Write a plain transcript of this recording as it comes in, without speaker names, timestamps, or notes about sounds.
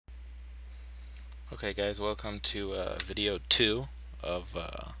Okay guys, welcome to video 2 of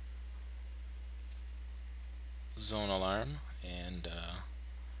ZoneAlarm, and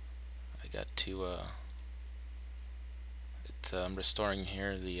I got to I'm restoring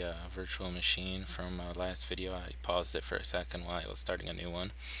here the virtual machine from last video. I paused it for a second while I was starting a new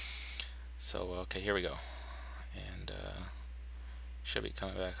one. So okay, here we go, and should be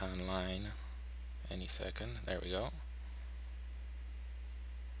coming back online any second. There we go.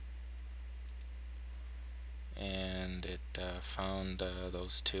 And it found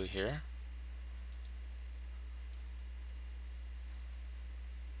those two here.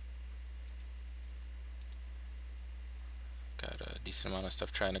 Got a decent amount of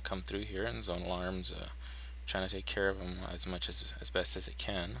stuff trying to come through here, and ZoneAlarm's trying to take care of them as best as it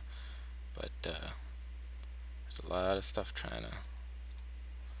can. But there's a lot of stuff trying to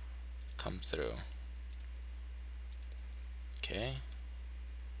come through. Okay.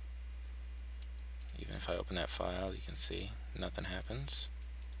 Even if I open that file, you can see nothing happens.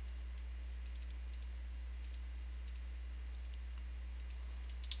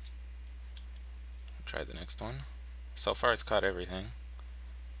 Try the next one. So far it's caught everything.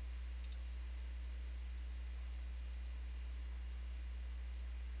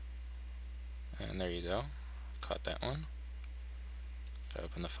 And there you go. Caught that one. If I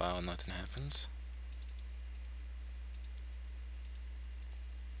open the file, nothing happens.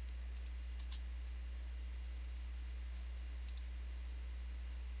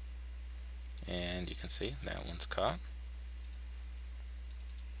 And you can see that one's caught.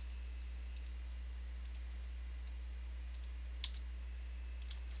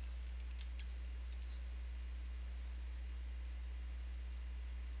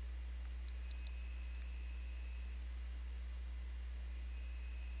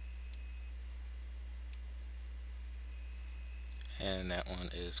 And that one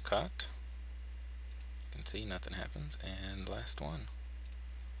is caught. You can see nothing happens. And last one.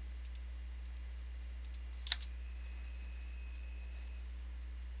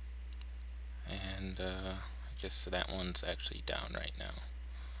 And I guess that one's actually down right now.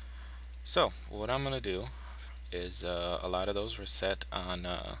 So what I'm going to do is a lot of those were set on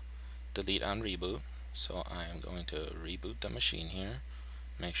delete on reboot. So I am going to reboot the machine here,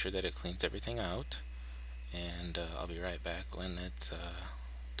 make sure that it cleans everything out, and I'll be right back when it's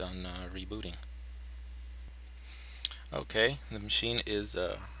done rebooting. Okay, the machine is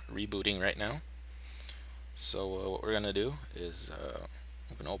rebooting right now. So what we're gonna do is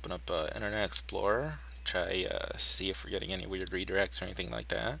we're gonna open up Internet Explorer, try see if we're getting any weird redirects or anything like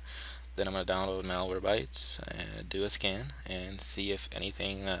that. Then I'm gonna download Malwarebytes and do a scan and see if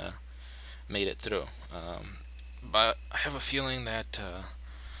anything made it through. But I have a feeling that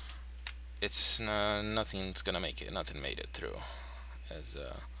nothing's gonna make it. Nothing made it through, as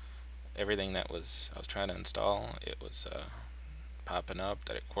everything that I was trying to install, it was popping up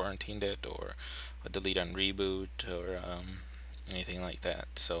that it quarantined it, or a delete on reboot, or anything like that.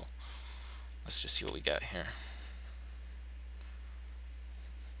 So let's just see what we got here.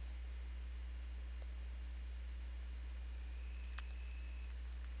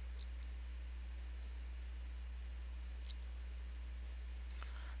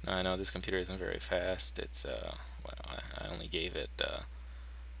 Now I know this computer isn't very fast. It's well, I only gave it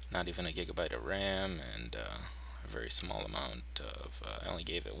not even a gigabyte of RAM, and a very small amount of I only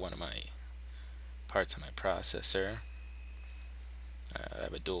gave it one of my parts of my processor. I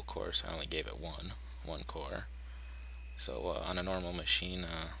have a dual core, so I only gave it one core. So on a normal machine,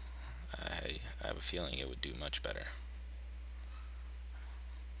 I have a feeling it would do much better.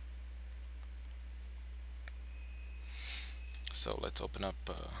 So let's open up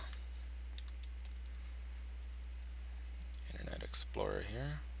Internet Explorer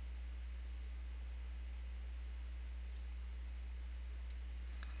here.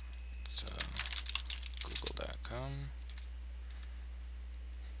 It's google.com.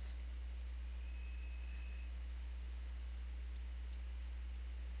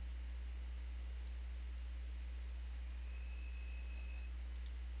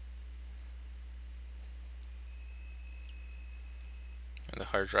 And the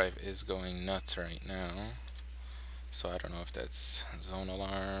hard drive is going nuts right now. So I don't know if that's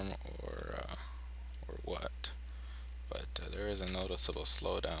ZoneAlarm or what, but there is a noticeable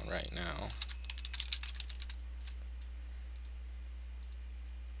slowdown right now.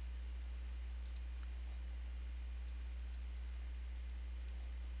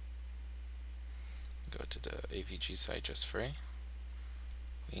 Go to the AVG site just free.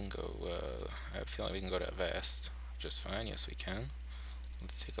 We can go, I have a feeling we can go to Avast just fine. Yes, we can.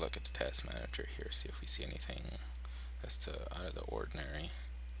 Let's take a look at the task manager here, see if we see anything that's out of the ordinary.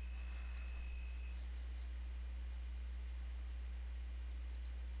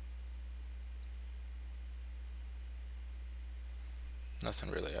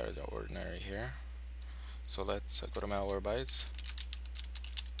 Nothing really out of the ordinary here. So let's go to Malwarebytes.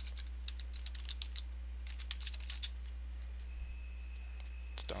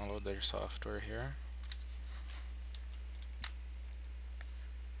 Let's download their software here.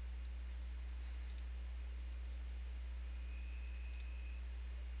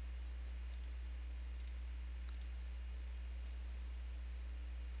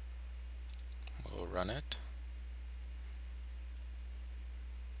 We'll run it.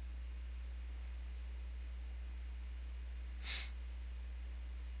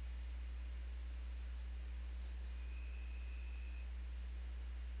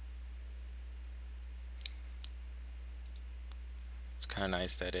 It's kind of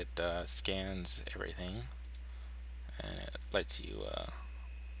nice that it scans everything, and it lets you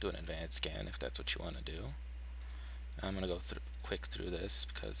do an advanced scan if that's what you want to do. I'm going to go quick through this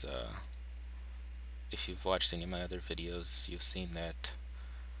because if you've watched any of my other videos, you've seen that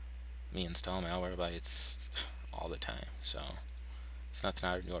me install Malwarebytes all the time, so it's nothing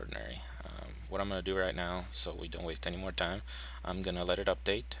out of the ordinary. What I'm going to do right now, so we don't waste any more time, I'm going to let it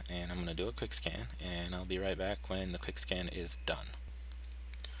update, and I'm going to do a quick scan, and I'll be right back when the quick scan is done.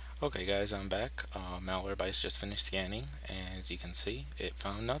 Okay guys, I'm back. Malwarebytes just finished scanning, and as you can see, it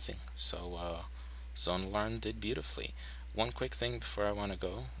found nothing. So ZoneAlarm did beautifully. One quick thing before I want to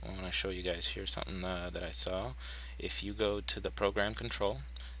go, I want to show you guys here something that I saw. If you go to the program control,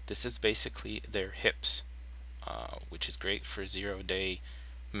 this is basically their hips, which is great for 0-day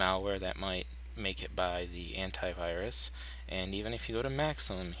malware that might make it by the antivirus. And even if you go to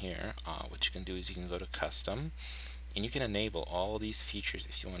maximum here, what you can do is you can go to custom, and you can enable all these features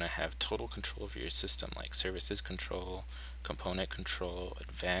if you want to have total control over your system, like services control, component control,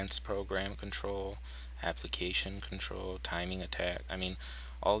 advanced program control, application control, timing attack. I mean,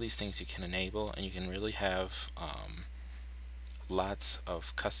 all these things you can enable, and you can really have lots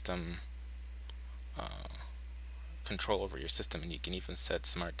of custom control over your system. And you can even set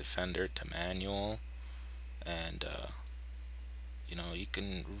Smart Defender to manual, and you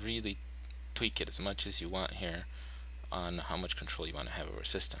can really tweak it as much as you want here on how much control you want to have over a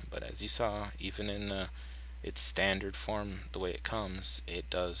system. But as you saw, even in its standard form, the way it comes, it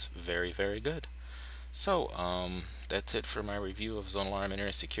does very, very good. So that's it for my review of ZoneAlarm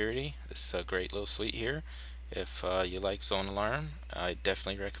Internet Security. This is a great little suite here. If you like ZoneAlarm, I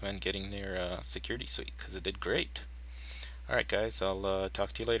definitely recommend getting their security suite because it did great. Alright guys, I'll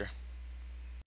talk to you later.